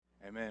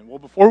Amen. Well,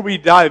 before we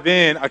dive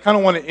in, I kind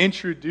of want to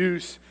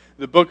introduce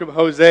the book of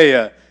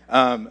Hosea.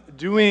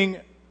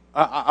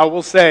 I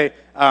will say,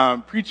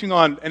 preaching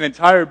on an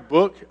entire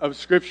book of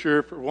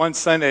Scripture for one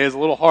Sunday is a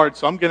little hard,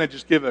 so I'm going to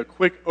just give a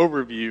quick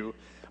overview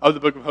of the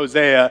book of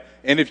Hosea.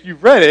 And if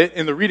you've read it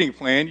in the reading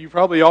plan, you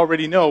probably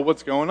already know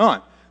what's going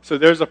on. So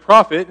there's a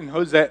prophet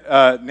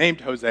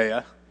named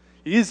Hosea.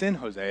 He is in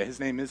Hosea. His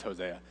name is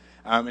Hosea.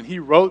 And he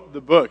wrote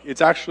the book.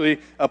 It's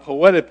actually a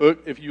poetic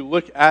book. If you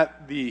look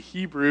at the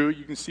Hebrew,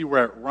 you can see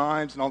where it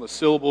rhymes and all the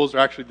syllables are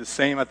actually the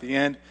same at the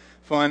end.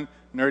 Fun,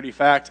 nerdy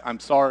fact, I'm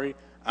sorry.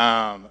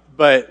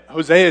 But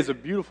Hosea is a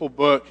beautiful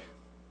book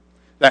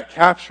that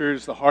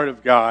captures the heart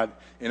of God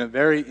in a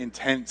very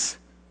intense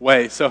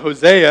way. So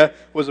Hosea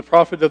was a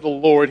prophet of the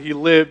Lord. He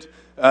lived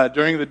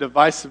during the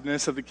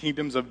divisiveness of the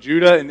kingdoms of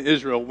Judah and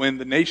Israel when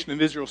the nation of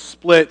Israel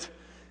split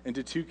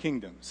into two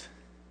kingdoms.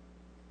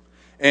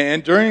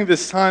 And during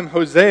this time,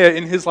 Hosea,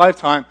 in his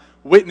lifetime,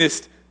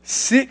 witnessed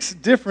 6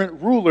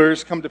 different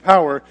rulers come to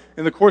power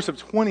in the course of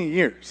 20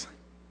 years.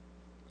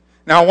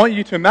 Now, I want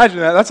you to imagine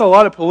that. That's a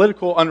lot of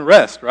political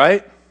unrest,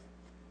 right?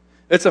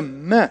 It's a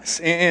mess.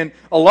 And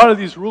a lot of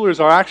these rulers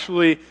are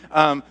actually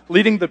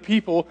leading the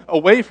people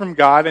away from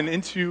God and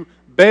into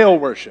Baal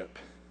worship.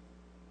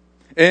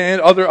 And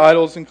other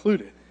idols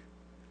included.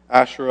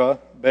 Asherah,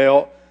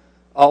 Baal,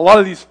 a lot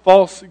of these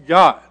false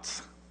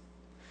gods.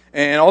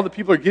 And all the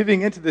people are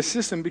giving into this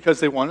system because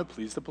they want to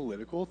please the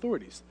political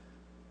authorities.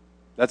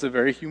 That's a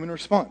very human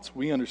response.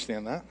 We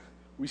understand that.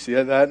 We see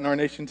that in our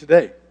nation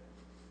today.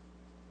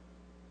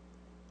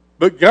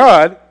 But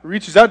God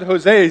reaches out to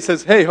Hosea. He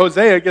says, hey,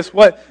 Hosea, guess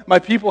what? My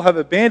people have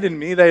abandoned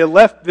me. They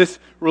left this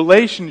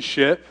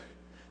relationship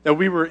that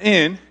we were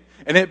in,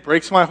 and it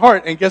breaks my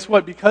heart. And guess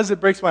what? Because it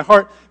breaks my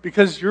heart,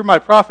 because you're my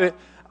prophet,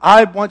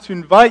 I want to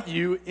invite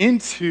you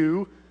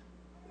into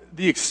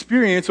the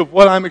experience of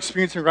what I'm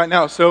experiencing right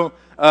now. So,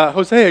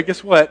 Hosea,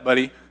 guess what,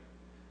 buddy?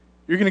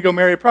 You're going to go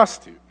marry a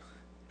prostitute.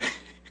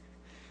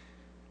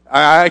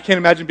 I can't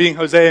imagine being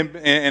Hosea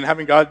and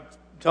having God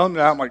tell him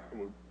that. I'm like,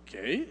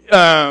 okay.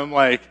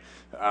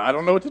 I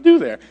don't know what to do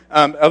there.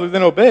 Other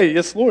than obey,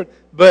 yes, Lord.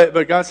 But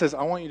God says,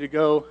 I want you to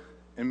go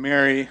and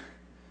marry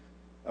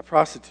a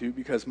prostitute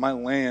because my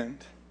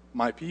land,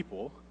 my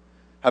people,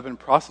 have been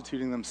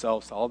prostituting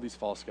themselves to all these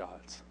false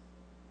gods.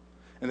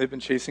 And they've been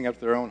chasing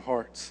after their own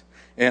hearts.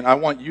 And I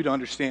want you to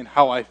understand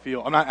how I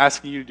feel. I'm not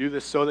asking you to do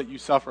this so that you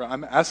suffer.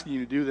 I'm asking you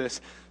to do this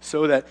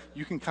so that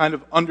you can kind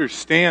of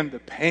understand the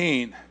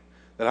pain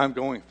that I'm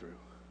going through.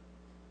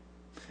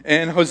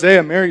 And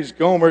Hosea marries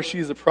Gomer.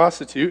 She's a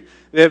prostitute.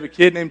 They have a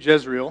kid named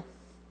Jezreel.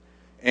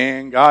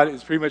 And God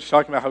is pretty much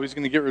talking about how he's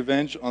going to get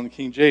revenge on the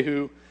King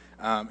Jehu.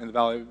 And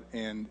the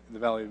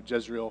valley of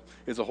Jezreel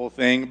is a whole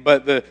thing.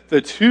 But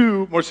the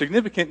 2 more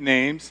significant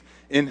names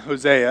in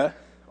Hosea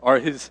are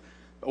his.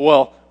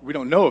 Well, we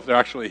don't know if they're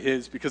actually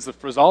his because the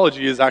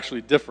phraseology is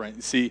actually different.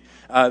 You see,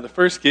 the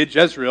first kid,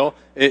 Jezreel,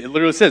 it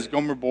literally says,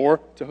 Gomer bore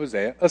to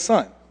Hosea a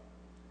son.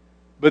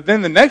 But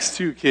then the next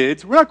 2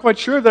 kids, we're not quite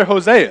sure if they're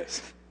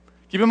Hosea's.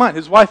 Keep in mind,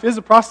 his wife is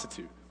a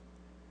prostitute.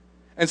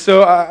 And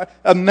so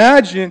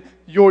imagine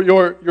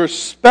your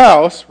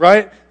spouse,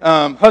 right?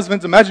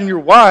 Husbands, imagine your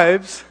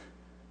wives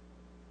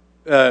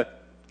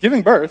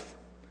giving birth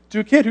to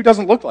a kid who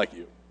doesn't look like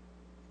you.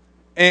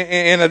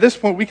 And at this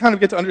point, we kind of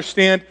get to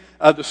understand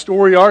the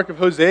story arc of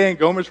Hosea and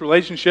Gomer's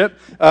relationship.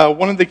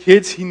 One of the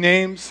kids he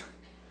names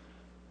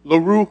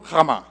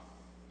Lo-Ruhamah,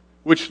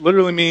 which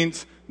literally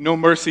means no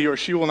mercy or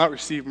she will not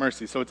receive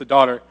mercy. So it's a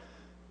daughter.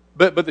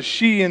 But the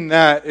she in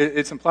that,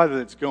 it's implied that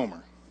it's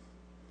Gomer.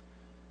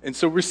 And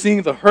so we're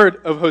seeing the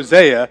hurt of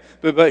Hosea,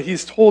 but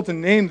he's told to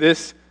name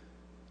this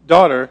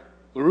daughter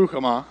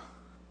Lo-Ruhamah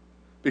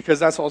because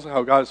that's also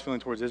how God is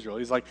feeling towards Israel.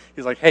 He's like,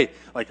 hey,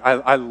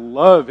 I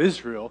love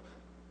Israel,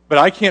 but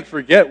I can't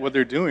forget what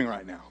they're doing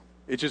right now.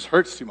 It just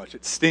hurts too much.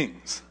 It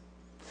stings.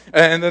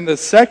 And then the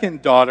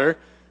second daughter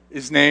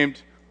is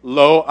named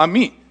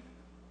Lo-Ammi,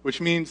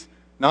 which means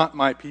not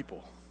my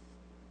people.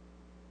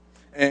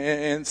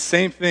 And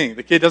same thing.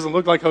 The kid doesn't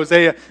look like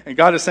Hosea, and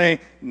God is saying,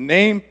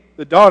 name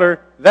the daughter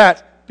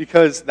that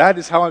because that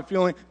is how I'm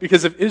feeling.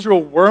 Because if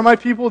Israel were my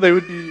people, they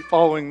would be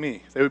following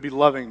me. They would be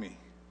loving me.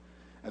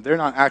 And they're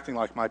not acting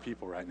like my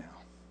people right now.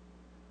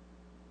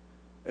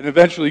 And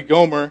eventually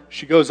Gomer,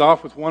 she goes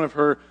off with one of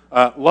her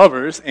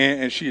lovers,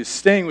 and she is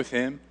staying with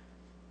him.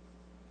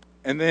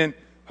 And then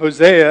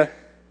Hosea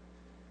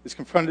is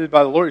confronted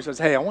by the Lord. He says,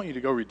 hey, I want you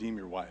to go redeem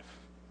your wife.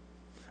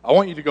 I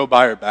want you to go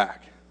buy her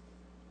back.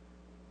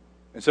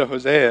 And so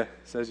Hosea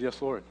says, yes,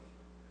 Lord.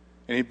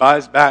 And he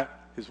buys back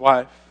his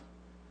wife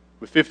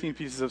with 15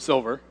 pieces of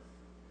silver,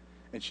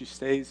 and she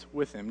stays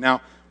with him.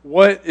 Now,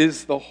 what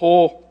is the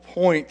whole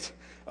point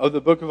of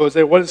the book of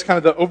Hosea? What is kind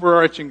of the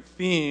overarching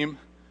theme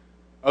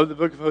of the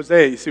book of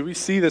Hosea? You see, we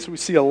see this. We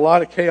see a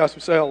lot of chaos.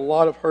 We see a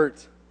lot of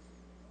hurt.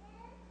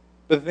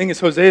 But the thing is,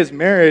 Hosea's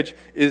marriage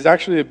is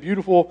actually a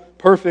beautiful,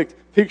 perfect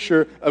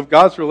picture of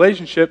God's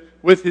relationship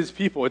with his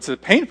people. It's a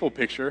painful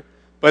picture,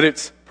 but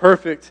it's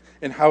perfect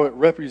in how it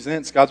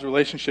represents God's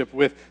relationship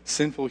with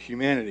sinful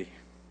humanity.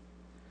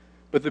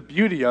 But the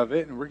beauty of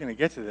it, and we're going to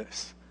get to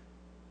this,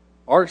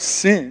 our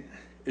sin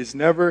is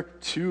never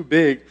too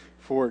big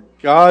for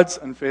God's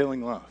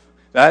unfailing love.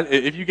 That,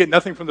 if you get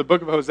nothing from the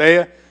book of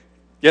Hosea,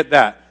 get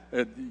that.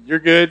 You're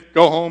good.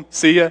 Go home.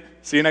 See ya.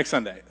 See you next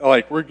Sunday.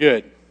 Like, we're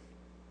good.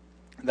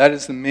 That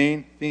is the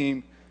main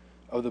theme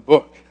of the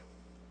book.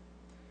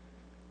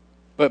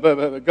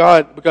 But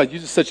God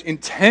uses such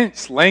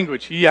intense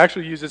language. He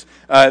actually uses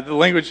the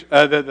language,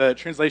 the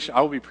translation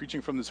I will be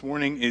preaching from this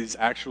morning is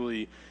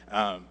actually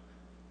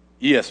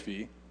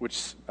ESV,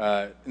 which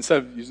instead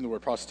of using the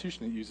word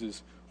prostitution, it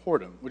uses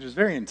whoredom, which is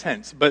very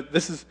intense. But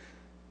this is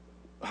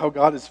how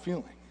God is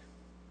feeling.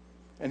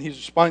 And he's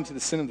responding to the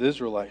sin of the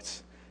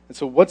Israelites. And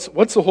so what's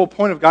the whole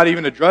point of God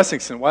even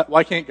addressing sin?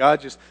 Why can't God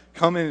just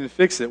come in and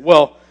fix it?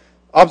 Well,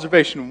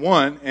 observation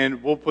one,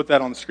 and we'll put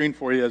that on the screen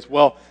for you as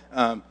well.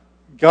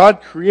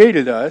 God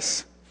created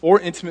us for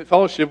intimate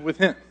fellowship with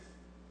Him.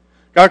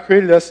 God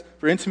created us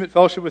for intimate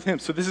fellowship with Him.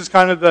 So this is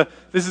kind of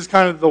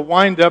the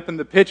wind up and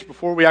the pitch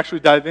before we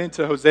actually dive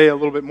into Hosea a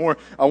little bit more.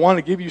 I want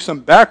to give you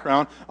some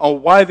background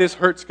on why this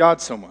hurts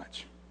God so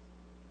much.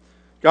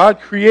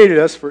 God created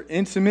us for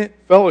intimate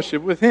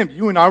fellowship with Him.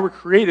 You and I were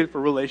created for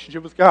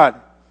relationship with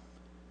God.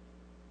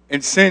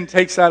 And sin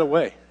takes that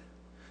away.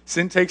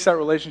 Sin takes that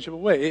relationship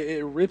away.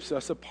 It rips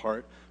us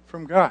apart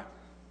from God.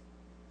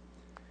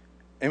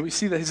 And we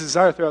see that His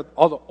desire throughout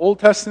all the Old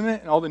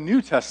Testament and all the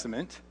New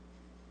Testament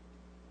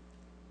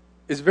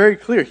is very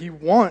clear. He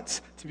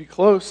wants to be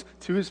close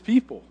to His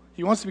people.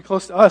 He wants to be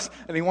close to us,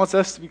 and He wants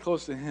us to be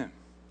close to Him.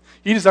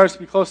 He desires to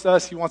be close to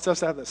us. He wants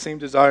us to have that same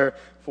desire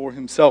for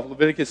Himself.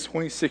 Leviticus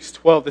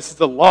 26:12, this is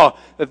the law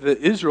that the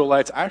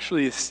Israelites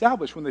actually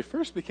established when they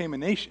first became a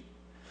nation.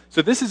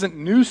 So this isn't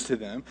news to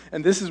them,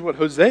 and this is what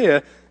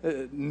Hosea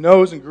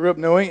knows and grew up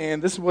knowing, and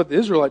this is what the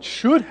Israelites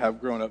should have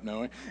grown up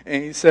knowing.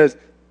 And he says,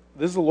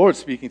 this is the Lord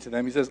speaking to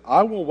them. He says,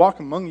 I will walk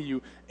among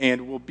you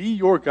and will be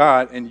your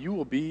God, and you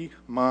will be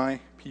my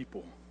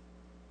people.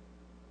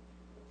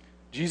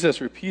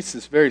 Jesus repeats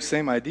this very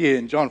same idea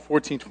in John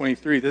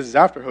 14:23. This is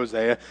after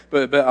Hosea,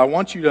 but I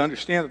want you to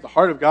understand that the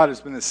heart of God has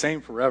been the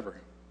same forever.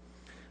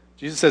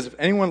 Jesus says, if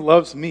anyone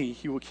loves me,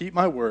 he will keep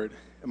my word,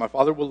 and my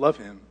Father will love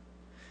him,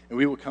 and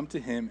we will come to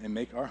him and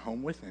make our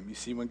home with him. You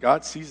see, when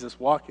God sees us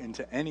walk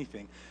into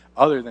anything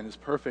other than His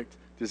perfect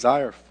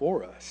desire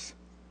for us,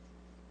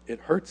 it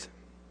hurts Him.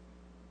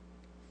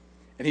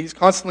 And He's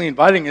constantly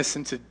inviting us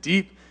into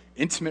deep,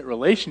 intimate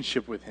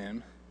relationship with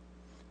Him,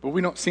 but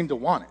we don't seem to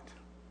want it.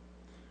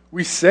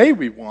 We say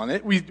we want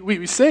it.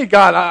 We say,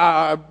 God,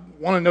 I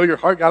want to know your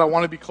heart. God, I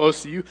want to be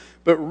close to you.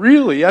 But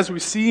really, as we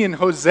see in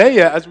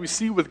Hosea, as we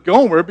see with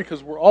Gomer,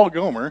 because we're all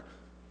Gomer,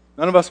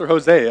 none of us are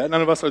Hosea,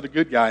 none of us are the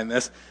good guy in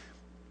this.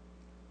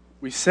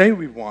 We say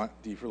we want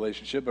deep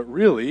relationship, but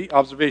really,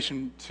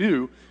 observation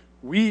 2,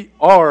 we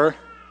are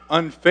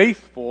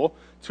unfaithful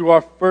to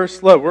our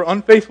first love. We're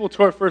unfaithful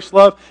to our first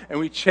love, and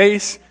we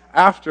chase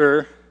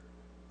after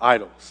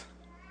idols.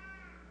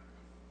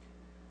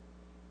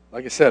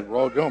 Like I said, we're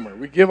all Gomer.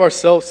 We give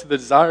ourselves to the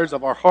desires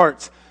of our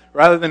hearts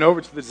rather than over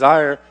to the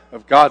desire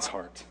of God's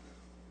heart.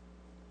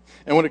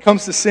 And when it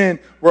comes to sin,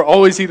 we're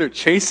always either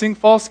chasing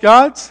false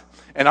gods,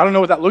 and I don't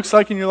know what that looks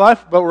like in your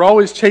life, but we're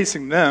always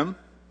chasing them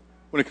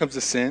when it comes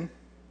to sin,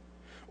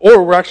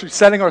 or we're actually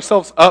setting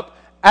ourselves up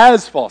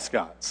as false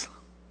gods.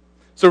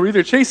 So we're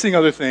either chasing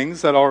other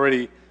things that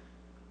already,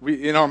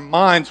 in our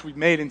minds, we've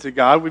made into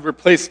God. We've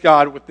replaced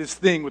God with this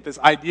thing, with this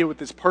idea, with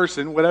this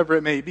person, whatever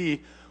it may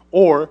be.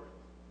 Or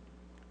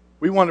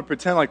we want to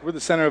pretend like we're the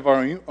center of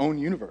our own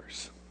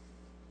universe.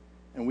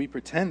 And we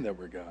pretend that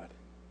we're God.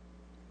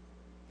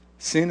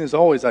 Sin is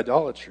always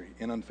idolatry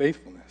and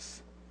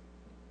unfaithfulness.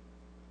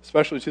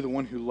 Especially to the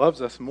one who loves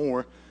us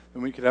more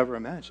than we could ever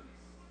imagine.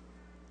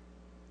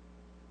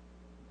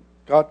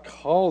 God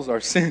calls our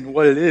sin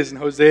what it is in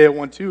Hosea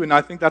 1:2, and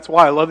I think that's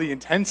why I love the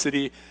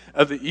intensity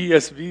of the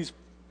ESV's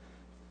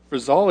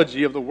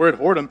phraseology of the word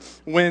whoredom.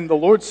 When the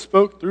Lord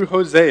spoke through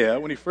Hosea,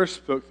 when He first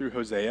spoke through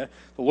Hosea,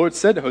 the Lord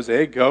said to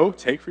Hosea, go,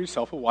 take for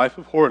yourself a wife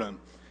of whoredom,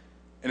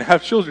 and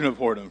have children of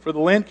whoredom, for the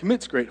land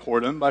commits great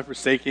whoredom by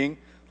forsaking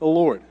the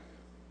Lord.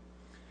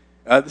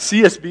 The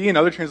CSB and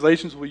other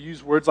translations will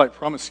use words like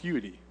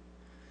promiscuity.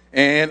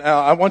 And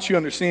I want you to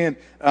understand,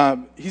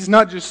 he's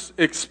not just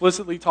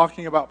explicitly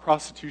talking about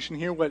prostitution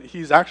here. What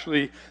he's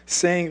actually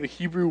saying, the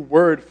Hebrew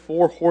word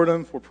for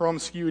whoredom, for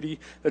promiscuity,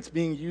 that's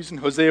being used in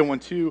Hosea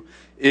 1:2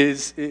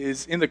 is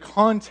in the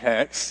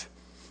context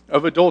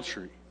of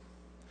adultery.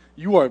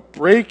 You are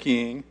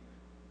breaking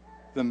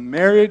the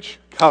marriage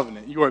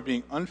covenant. You are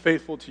being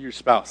unfaithful to your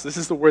spouse. This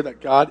is the word that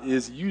God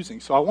is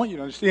using. So I want you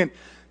to understand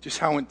just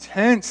how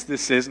intense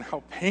this is and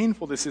how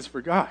painful this is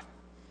for God.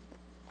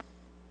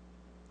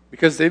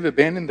 Because they've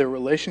abandoned their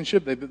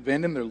relationship, they've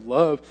abandoned their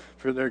love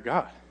for their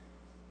God.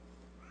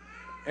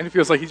 And it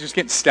feels like He's just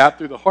getting stabbed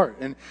through the heart.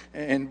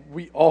 And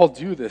we all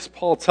do this.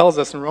 Paul tells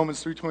us in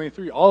Romans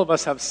 3:23, all of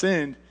us have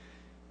sinned,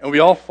 and we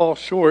all fall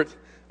short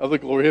of the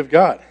glory of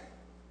God.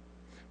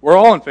 We're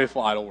all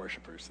unfaithful idol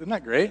worshipers. Isn't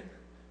that great?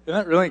 Isn't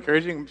that really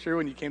encouraging? I'm sure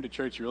when you came to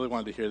church, you really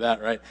wanted to hear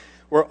that, right?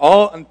 We're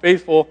all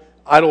unfaithful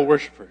idol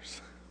worshipers.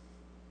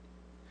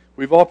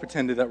 We've all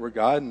pretended that we're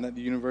God and that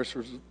the universe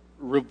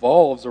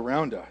revolves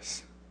around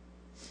us.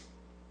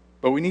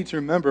 But we need to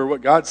remember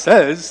what God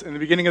says in the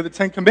beginning of the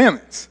Ten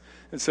Commandments.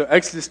 And so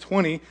Exodus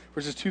 20,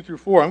 verses 2 through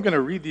 4, I'm going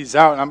to read these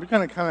out, and I'm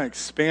going to kind of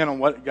expand on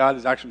what God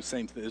is actually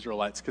saying to the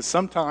Israelites. Because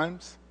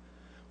sometimes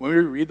when we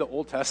read the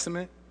Old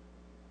Testament,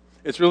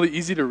 it's really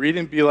easy to read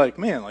and be like,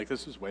 man, like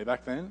this was way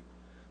back then.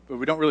 But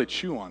we don't really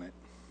chew on it.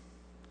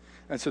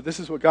 And so this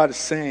is what God is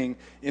saying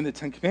in the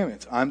Ten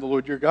Commandments. I'm the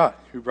Lord your God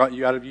who brought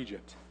you out of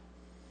Egypt,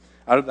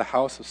 out of the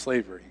house of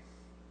slavery.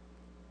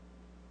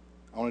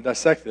 I want to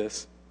dissect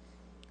this.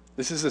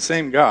 This is the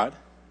same God.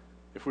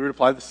 If we were to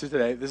apply this to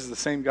today, this is the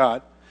same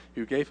God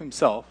who gave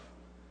himself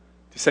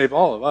to save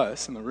all of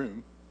us in the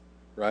room,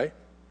 right?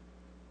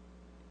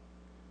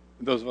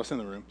 Those of us in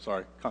the room,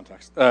 sorry,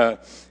 context.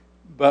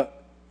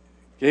 But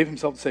gave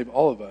himself to save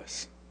all of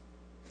us.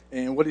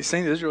 And what he's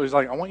saying to Israel is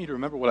like, I want you to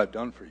remember what I've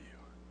done for you.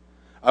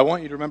 I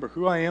want you to remember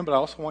who I am, but I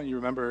also want you to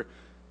remember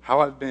how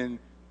I've been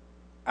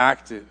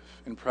active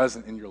and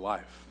present in your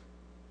life.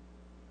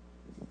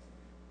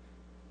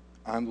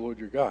 I'm the Lord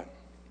your God.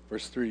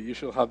 Verse 3, you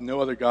shall have no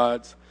other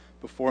gods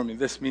before me.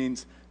 This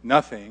means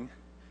nothing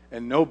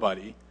and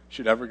nobody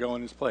should ever go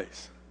in his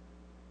place.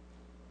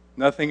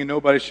 Nothing and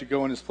nobody should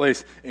go in his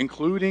place,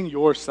 including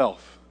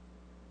yourself.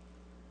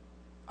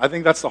 I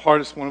think that's the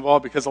hardest one of all,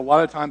 because a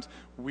lot of times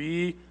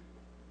we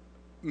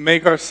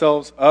make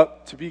ourselves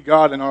up to be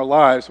God in our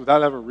lives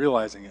without ever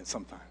realizing it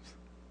sometimes.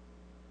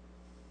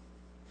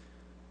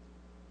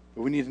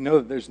 But we need to know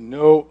that there's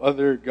no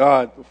other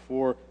God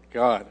before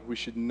God. We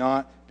should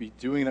not be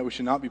doing that. We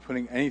should not be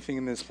putting anything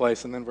in this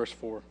place. And then verse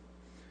 4.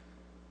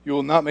 You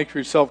will not make for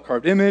yourself a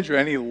carved image or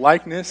any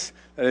likeness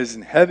that is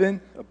in heaven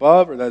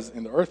above or that is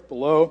in the earth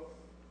below,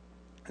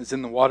 is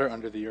in the water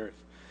under the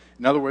earth.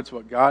 In other words,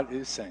 what God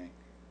is saying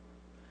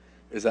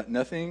is that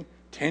nothing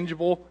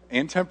tangible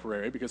and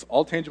temporary, because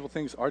all tangible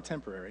things are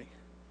temporary,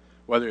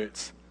 whether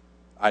it's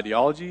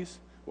ideologies,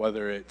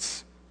 whether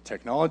it's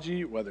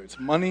technology, whether it's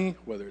money,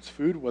 whether it's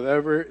food,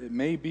 whatever it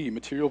may be,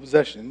 material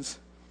possessions,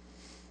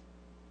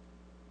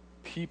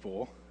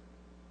 people,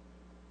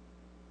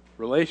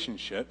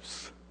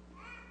 relationships,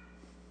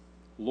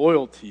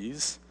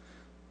 loyalties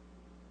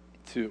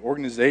to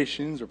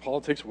organizations or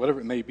politics or whatever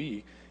it may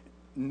be,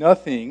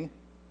 nothing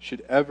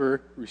should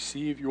ever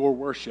receive your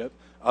worship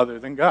other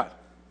than God.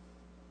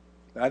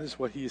 That is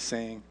what he is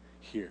saying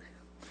here.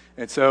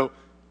 And so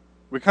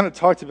we kind of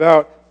talked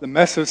about the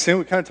mess of sin.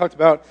 We kind of talked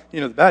about,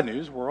 the bad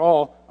news. We're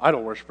all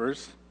idol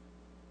worshipers.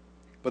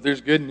 But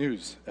there's good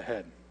news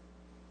ahead.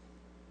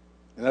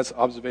 And that's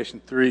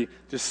observation 3.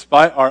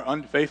 Despite our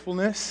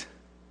unfaithfulness,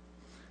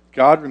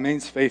 God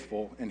remains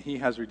faithful, and he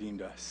has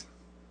redeemed us.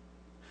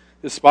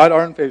 Despite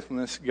our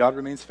unfaithfulness, God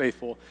remains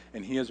faithful,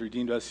 and he has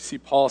redeemed us. You see,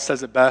 Paul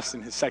says it best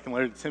in his second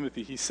letter to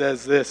Timothy. He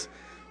says this,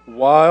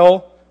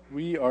 while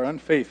we are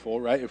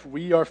unfaithful, right? If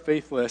we are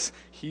faithless,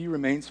 he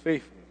remains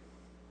faithful,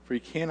 for he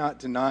cannot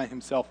deny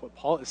himself. What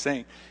Paul is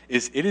saying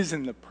is it is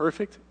in the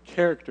perfect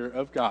character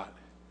of God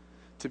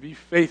to be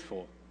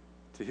faithful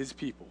to his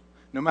people,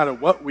 no matter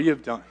what we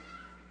have done.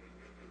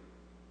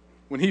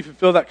 When he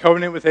fulfilled that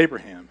covenant with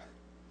Abraham,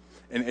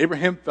 and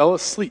Abraham fell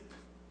asleep,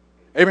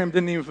 Abraham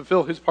didn't even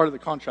fulfill his part of the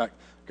contract.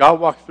 God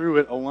walked through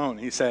it alone.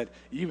 He said,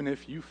 even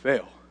if you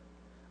fail,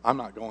 I'm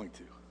not going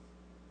to.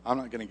 I'm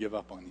not going to give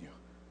up on you.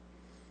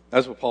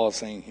 That's what Paul is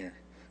saying here.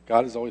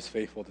 God is always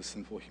faithful to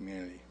sinful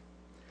humanity.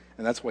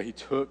 And that's why he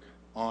took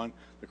on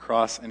the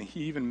cross. And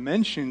he even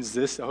mentions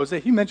this to Hosea.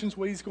 He mentions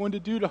what he's going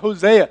to do to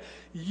Hosea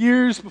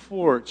years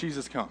before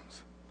Jesus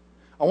comes.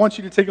 I want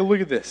you to take a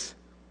look at this.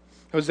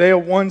 Hosea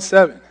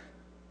 1:7.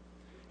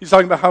 He's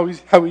talking about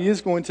how he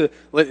is going to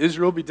let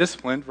Israel be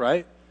disciplined,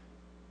 right?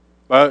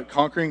 By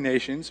conquering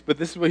nations. But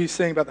this is what he's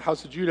saying about the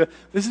house of Judah.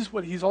 This is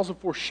what he's also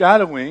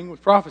foreshadowing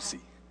with prophecy,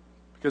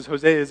 because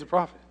Hosea is a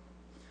prophet.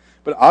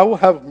 But I will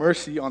have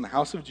mercy on the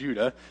house of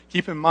Judah.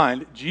 Keep in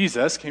mind,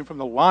 Jesus came from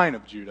the line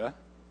of Judah.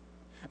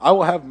 I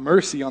will have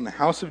mercy on the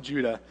house of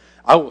Judah.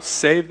 I will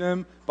save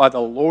them by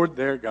the Lord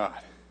their God.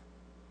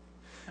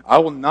 I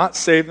will not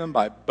save them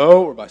by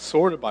bow or by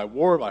sword or by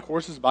war or by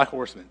horses, by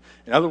horsemen.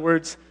 In other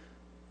words,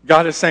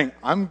 God is saying,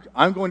 I'm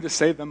going to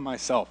save them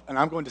myself, and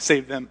I'm going to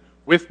save them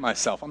with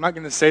myself. I'm not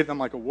going to save them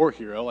like a war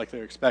hero like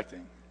they're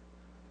expecting.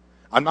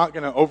 I'm not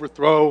going to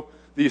overthrow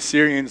the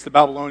Assyrians, the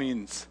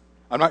Babylonians.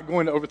 I'm not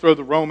going to overthrow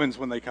the Romans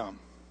when they come.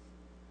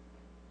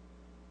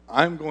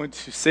 I'm going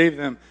to save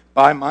them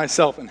by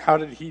myself. And how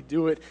did he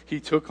do it? He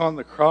took on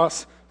the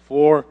cross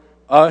for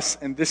us,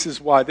 and this is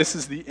why. This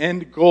is the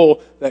end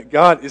goal that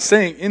God is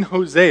saying in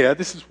Hosea.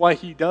 This is why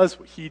he does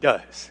what he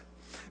does.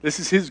 This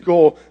is his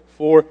goal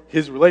for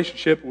his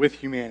relationship with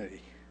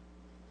humanity.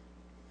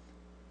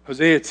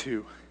 Hosea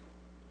 2.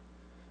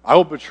 I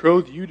will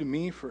betroth you to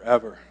me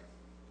forever.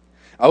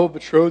 I will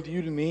betroth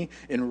you to me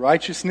in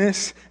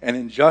righteousness and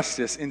in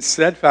justice, in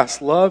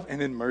steadfast love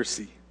and in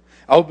mercy.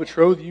 I will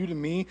betroth you to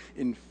me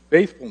in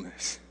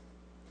faithfulness,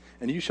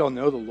 and you shall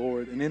know the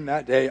Lord, and in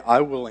that day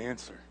I will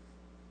answer.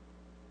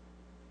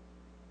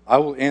 I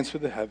will answer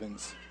the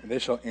heavens, and they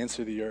shall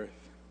answer the earth.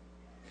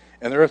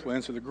 And the earth will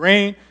answer the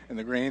grain, and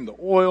the grain the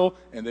oil,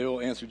 and they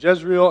will answer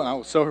Jezreel, and I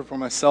will sow her for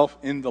myself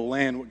in the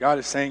land. What God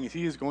is saying is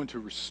he is going to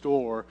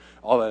restore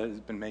all that has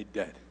been made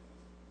dead.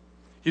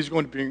 He's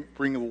going to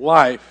bring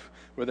life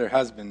where there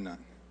has been none.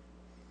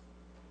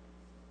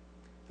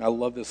 And I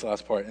love this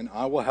last part. And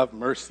I will have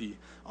mercy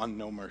on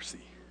no mercy.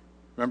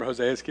 Remember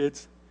Hosea's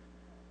kids?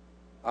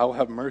 I will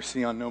have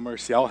mercy on no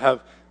mercy. I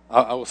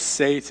will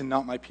say to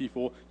not my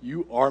people,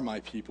 you are my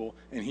people.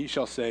 And he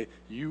shall say,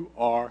 you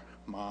are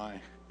my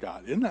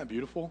God. Isn't that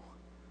beautiful?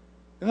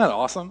 Isn't that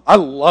awesome? I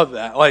love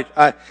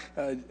that.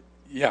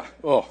 Yeah.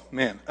 Oh,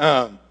 man.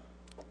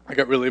 I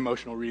got really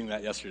emotional reading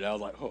that yesterday. I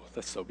was like, oh,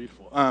 that's so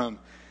beautiful.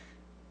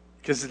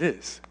 Because it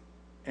is.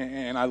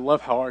 And I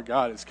love how our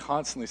God is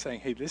constantly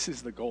saying, hey, this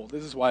is the goal.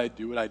 This is why I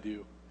do what I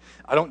do.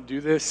 I don't do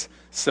this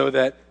so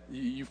that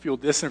you feel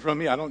distant from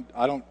me. I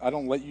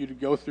don't let you to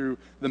go through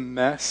the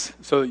mess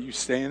so that you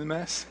stay in the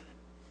mess.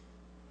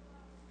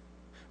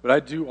 But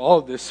I do all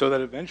of this so that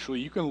eventually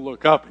you can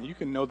look up and you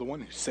can know the one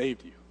who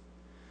saved you.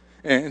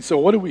 And so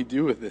what do we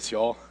do with this,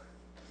 y'all?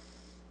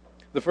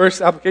 The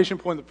first application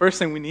point, the first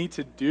thing we need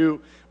to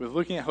do with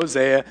looking at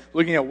Hosea,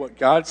 looking at what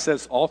God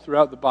says all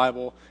throughout the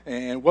Bible,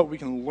 and what we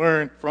can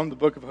learn from the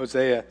book of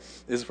Hosea,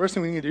 is the first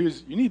thing we need to do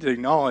is you need to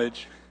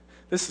acknowledge,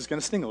 this is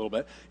going to sting a little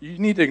bit, you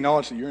need to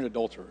acknowledge that you're an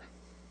adulterer.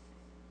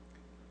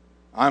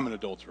 I'm an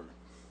adulterer.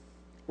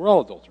 We're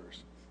all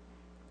adulterers.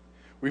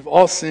 We've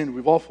all sinned.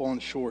 We've all fallen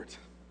short.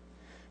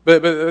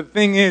 But the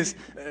thing is,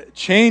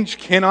 change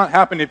cannot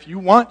happen. If you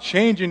want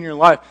change in your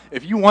life,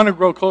 if you want to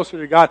grow closer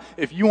to God,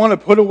 if you want to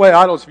put away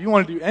idols, if you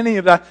want to do any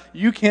of that,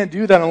 you can't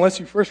do that unless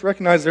you first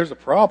recognize there's a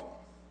problem.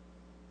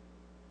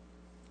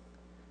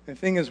 And the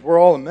thing is, we're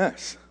all a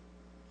mess.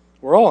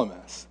 We're all a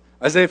mess.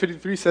 Isaiah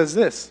 53 says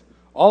this,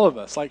 all of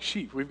us, like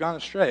sheep, we've gone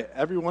astray.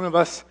 Every one of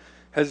us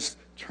has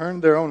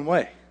turned their own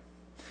way.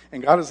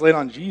 And God has laid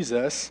on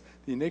Jesus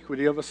the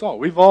iniquity of us all.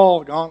 We've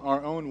all gone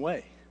our own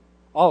way.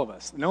 All of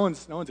us. No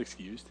one's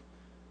excused.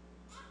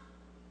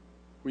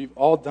 We've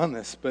all done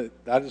this, but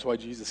that is why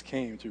Jesus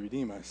came to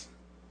redeem us.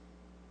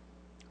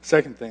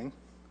 Second thing,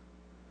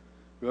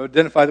 we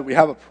identify that we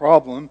have a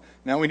problem.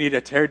 Now we need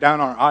to tear down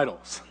our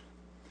idols.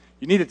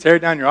 You need to tear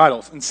down your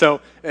idols. And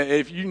so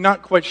if you're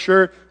not quite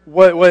sure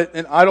what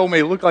an idol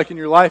may look like in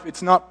your life,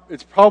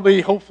 it's probably,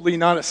 hopefully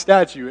not a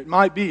statue. It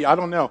might be, I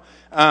don't know.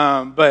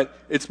 But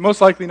it's most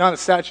likely not a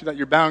statue that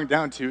you're bowing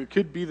down to. It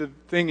could be the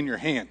thing in your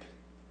hand.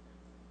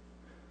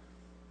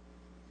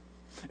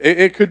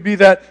 It could be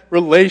that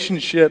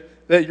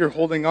relationship that you're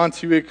holding on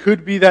to. It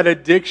could be that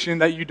addiction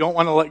that you don't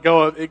want to let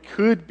go of. It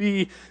could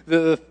be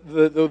the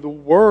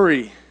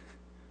worry,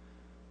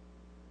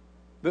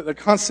 the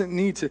constant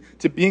need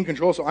to be in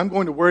control. So I'm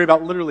going to worry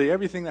about literally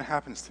everything that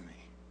happens to me.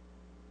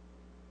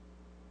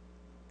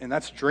 And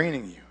that's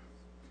draining you.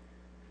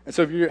 And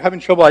so if you're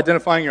having trouble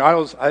identifying your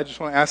idols, I just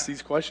want to ask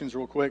these questions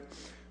real quick.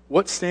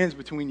 What stands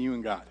between you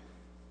and God?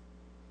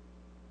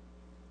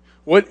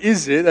 What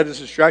is it that is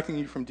distracting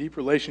you from deep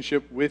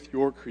relationship with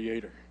your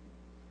Creator?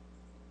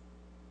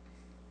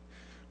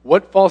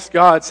 What false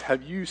gods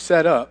have you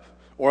set up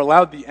or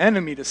allowed the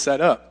enemy to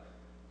set up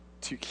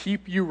to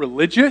keep you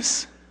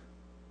religious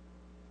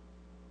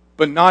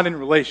but not in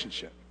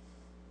relationship?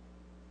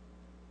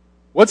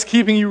 What's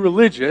keeping you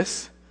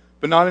religious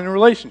but not in a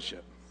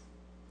relationship?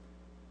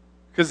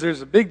 Because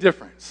there's a big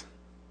difference.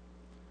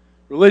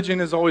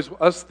 Religion is always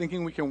us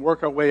thinking we can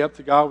work our way up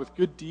to God with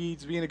good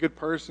deeds, being a good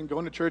person,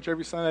 going to church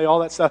every Sunday, all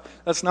that stuff.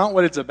 That's not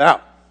what it's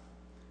about.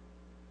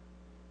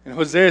 And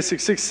Hosea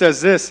 6:6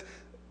 says this.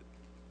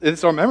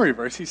 It's our memory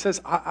verse. He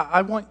says,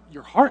 I want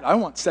your heart. I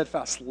want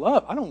steadfast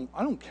love. I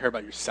don't care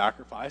about your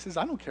sacrifices.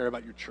 I don't care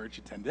about your church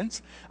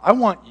attendance. I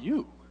want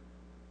you.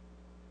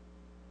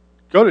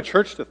 Go to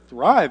church to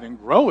thrive and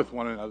grow with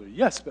one another.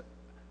 Yes, but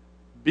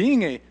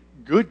being a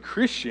good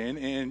Christian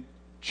and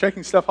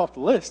checking stuff off the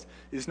list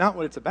is not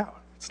what it's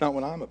about. It's not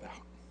what I'm about.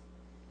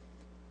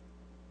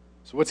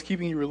 So what's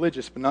keeping you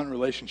religious but not in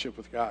relationship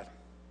with God?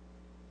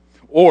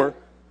 Or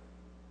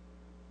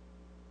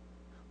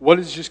what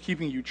is just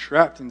keeping you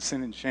trapped in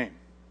sin and shame?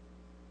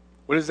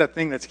 What is that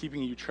thing that's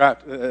keeping you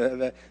trapped,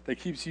 that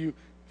keeps you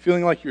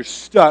feeling like you're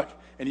stuck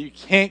and you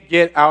can't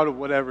get out of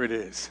whatever it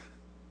is?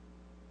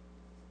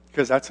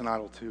 Because that's an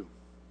idol too.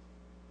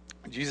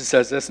 Jesus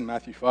says this in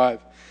Matthew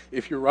 5.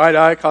 If your right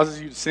eye causes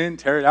you to sin,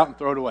 tear it out and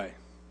throw it away.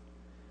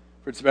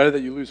 For it's better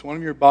that you lose one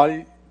of your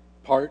body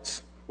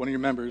parts, one of your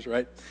members,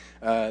 right,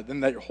 than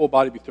that your whole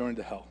body be thrown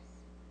into hell.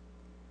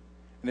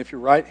 And if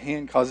your right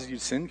hand causes you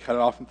to sin, cut it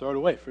off and throw it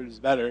away. For it is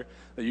better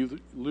that you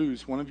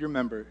lose one of your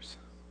members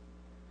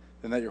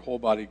than that your whole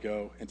body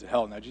go into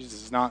hell. Now, Jesus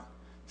is not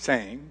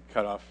saying,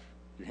 cut off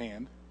your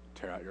hand,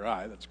 tear out your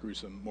eye. That's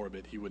gruesome,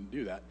 morbid. He wouldn't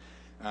do that.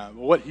 But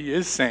what he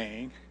is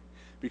saying,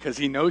 because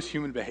he knows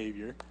human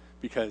behavior,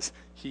 because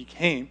he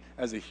came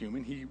as a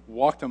human, he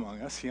walked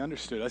among us, he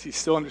understood us, he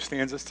still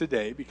understands us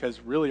today,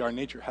 because really our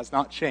nature has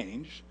not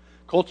changed.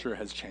 Culture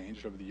has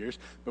changed over the years,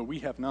 but we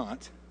have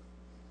not.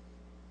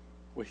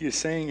 What he is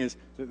saying is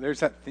that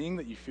there's that thing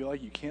that you feel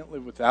like you can't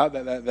live without,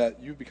 that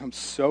you've become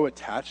so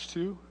attached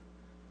to.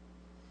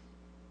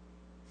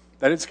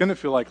 that it's going to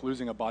feel like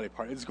losing a body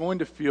part. It's going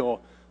to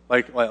feel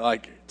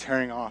like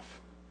tearing off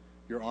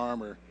your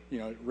arm or,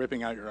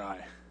 ripping out your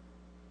eye.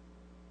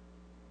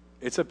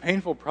 It's a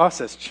painful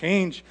process.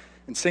 Change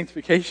and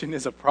sanctification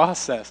is a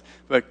process,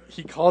 but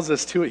he calls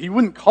us to it. He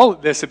wouldn't call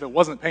it this if it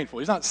wasn't painful.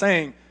 He's not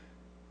saying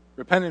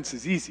repentance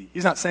is easy.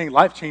 He's not saying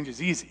life change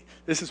is easy.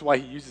 This is why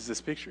he uses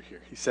this picture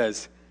here. He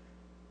says,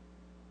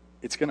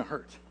 it's going to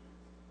hurt,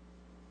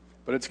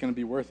 but it's going to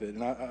be worth it.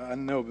 And I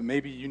know, but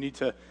maybe you need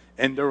to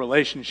end a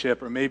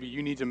relationship, or maybe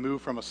you need to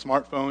move from a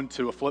smartphone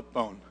to a flip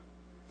phone.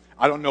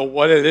 I don't know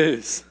what it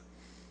is,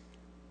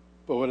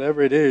 but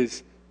whatever it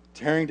is,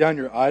 tearing down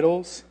your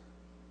idols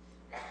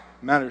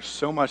matters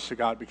so much to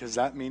God, because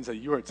that means that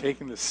you are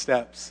taking the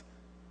steps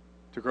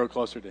to grow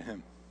closer to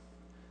him.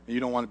 And you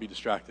don't want to be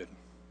distracted.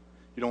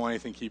 You don't want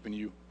anything keeping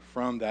you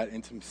from that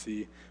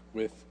intimacy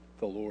with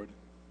the Lord.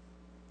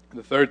 And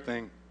the third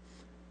thing,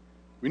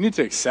 we need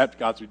to accept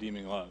God's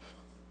redeeming love.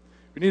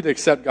 We need to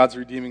accept God's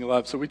redeeming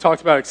love. So we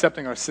talked about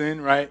accepting our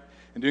sin, right,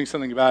 and doing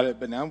something about it,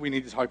 but now we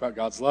need to talk about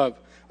God's love.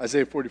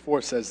 Isaiah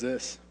 44 says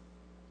this,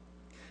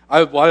 I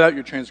have blotted out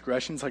your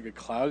transgressions like a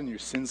cloud and your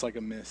sins like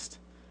a mist.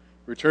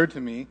 Return to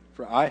me,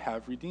 for I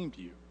have redeemed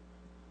you.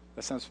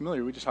 That sounds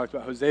familiar. We just talked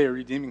about Hosea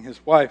redeeming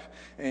his wife.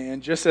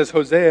 And just as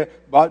Hosea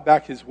bought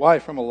back his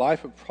wife from a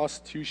life of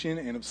prostitution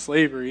and of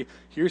slavery,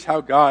 here's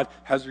how God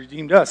has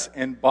redeemed us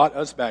and bought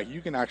us back.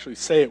 You can actually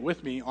say it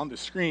with me on the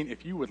screen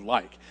if you would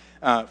like.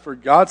 For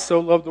God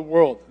so loved the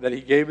world that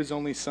he gave his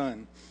only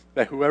Son,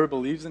 that whoever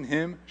believes in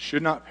him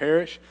should not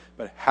perish,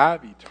 but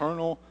have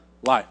eternal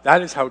life.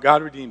 That is how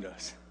God redeemed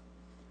us.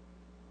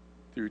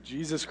 Through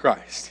Jesus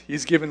Christ.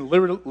 He's given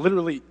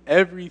literally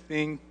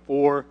everything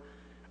for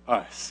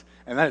us.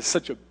 And that is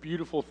such a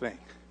beautiful thing.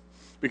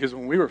 Because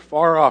when we were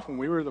far off, when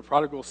we were the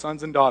prodigal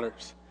sons and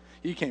daughters,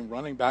 he came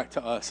running back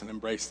to us and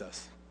embraced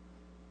us.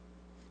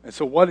 And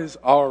so what is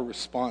our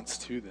response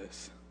to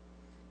this?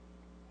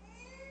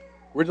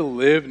 We're to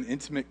live an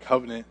intimate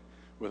covenant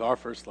with our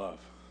first love.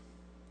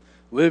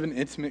 Live an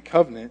intimate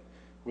covenant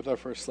with our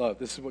first love.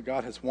 This is what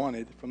God has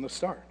wanted from the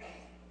start.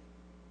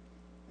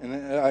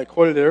 And I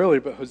quoted it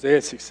earlier, but Hosea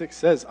 6:6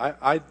 says,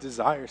 I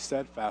desire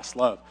steadfast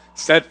love.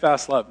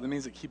 Steadfast love, that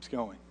means it keeps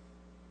going.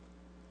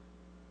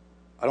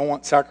 I don't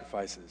want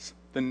sacrifices.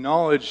 The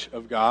knowledge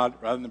of God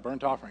rather than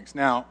burnt offerings.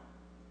 Now,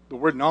 the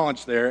word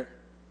knowledge there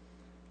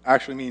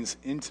actually means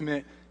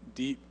intimate,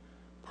 deep,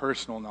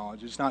 personal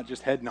knowledge. It's not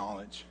just head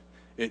knowledge.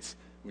 It's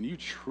when you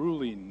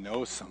truly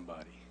know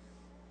somebody.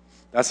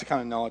 That's the kind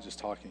of knowledge it's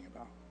talking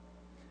about.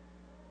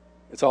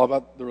 It's all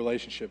about the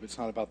relationship. It's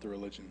not about the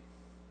religion.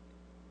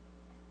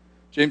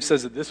 James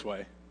says it this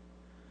way,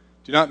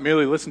 do not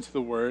merely listen to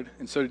the word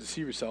and so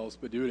deceive yourselves,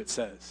 but do what it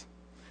says.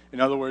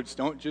 In other words,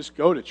 don't just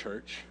go to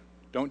church.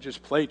 Don't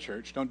just play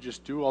church. Don't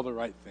just do all the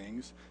right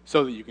things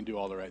so that you can do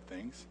all the right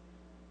things.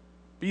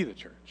 Be the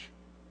church.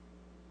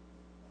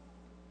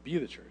 Be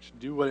the church.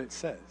 Do what it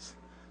says.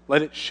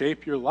 Let it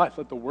shape your life.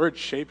 Let the word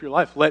shape your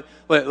life.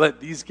 Let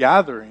these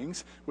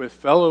gatherings with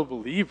fellow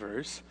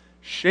believers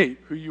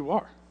shape who you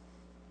are.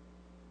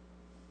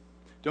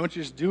 Don't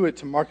just do it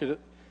to mark it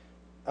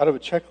out of a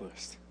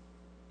checklist.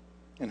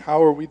 And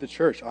how are we the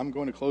church? I'm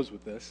going to close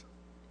with this.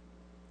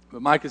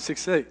 But Micah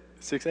 6:8.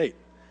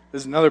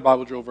 This is another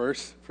Bible drill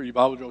verse for you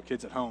Bible drill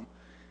kids at home.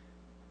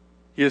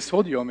 He has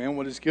told you, O man,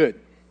 what is good.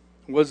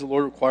 What does the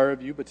Lord require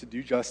of you but to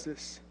do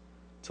justice,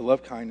 to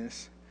love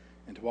kindness,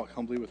 and to walk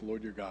humbly with the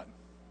Lord your God?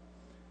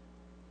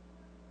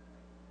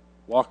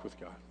 Walk with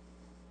God.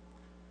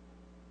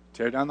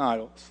 Tear down the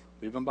idols,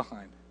 leave them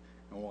behind,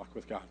 and walk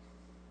with God.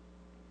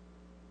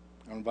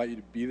 I invite you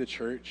to be the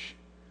church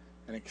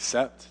and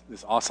accept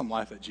this awesome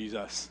life that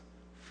Jesus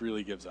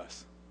freely gives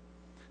us.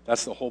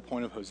 That's the whole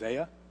point of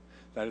Hosea.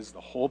 That is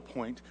the whole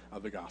point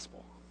of the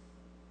gospel.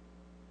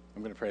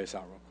 I'm going to pray this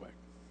out real quick.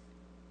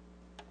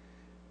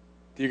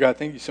 Dear God,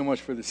 thank you so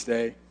much for this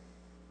day.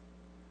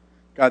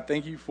 God,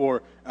 thank you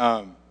for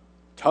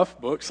tough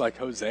books like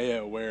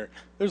Hosea, where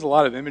there's a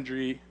lot of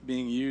imagery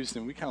being used,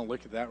 and we kind of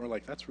look at that and we're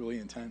like, that's really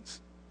intense.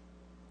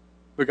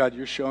 But God,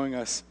 you're showing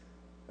us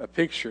a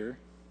picture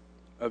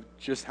of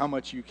just how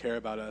much you care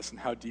about us and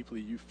how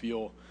deeply you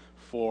feel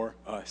for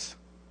us.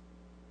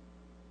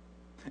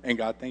 And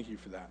God, thank you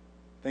for that.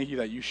 Thank you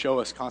that you show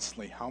us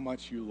constantly how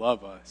much you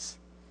love us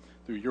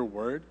through your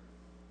word,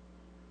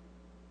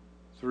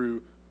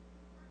 through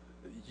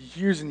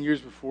years and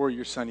years before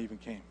your son even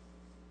came.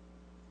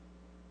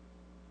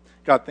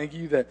 God, thank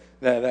you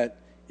that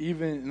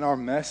even in our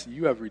mess,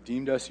 you have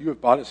redeemed us, you have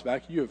bought us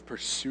back, you have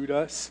pursued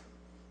us.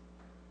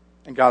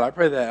 And God, I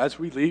pray that as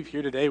we leave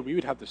here today, we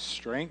would have the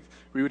strength,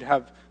 we would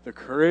have the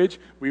courage,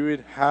 we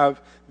would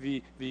have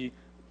the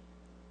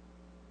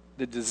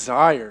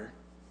desire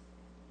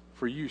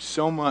for you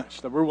so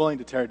much that we're willing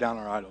to tear down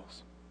our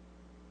idols.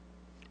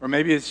 Or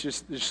maybe it's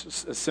just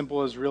as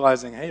simple as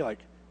realizing, hey, like,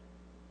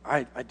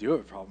 I do have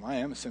a problem. I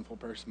am a sinful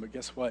person, but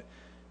guess what?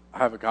 I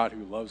have a God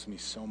who loves me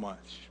so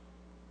much,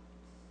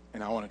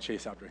 and I want to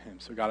chase after him.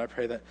 So God, I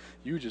pray that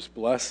you just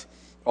bless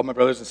all my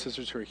brothers and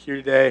sisters who are here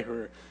today,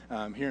 who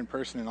are here in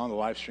person and on the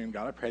live stream.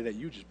 God, I pray that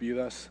you just be with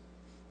us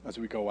as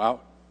we go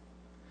out.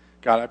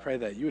 God, I pray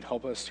that you would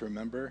help us to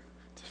remember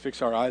to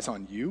fix our eyes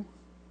on you.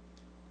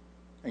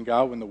 And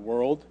God, when the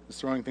world is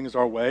throwing things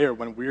our way or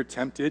when we're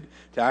tempted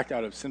to act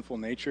out of sinful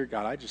nature,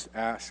 God, I just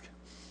ask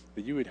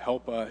that you would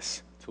help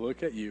us to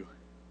look at you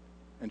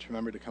and to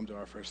remember to come to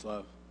our first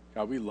love.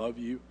 God, we love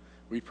you,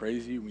 we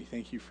praise you, and we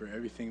thank you for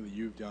everything that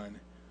you've done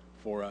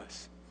for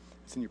us.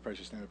 It's in your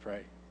precious name I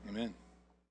pray. Amen.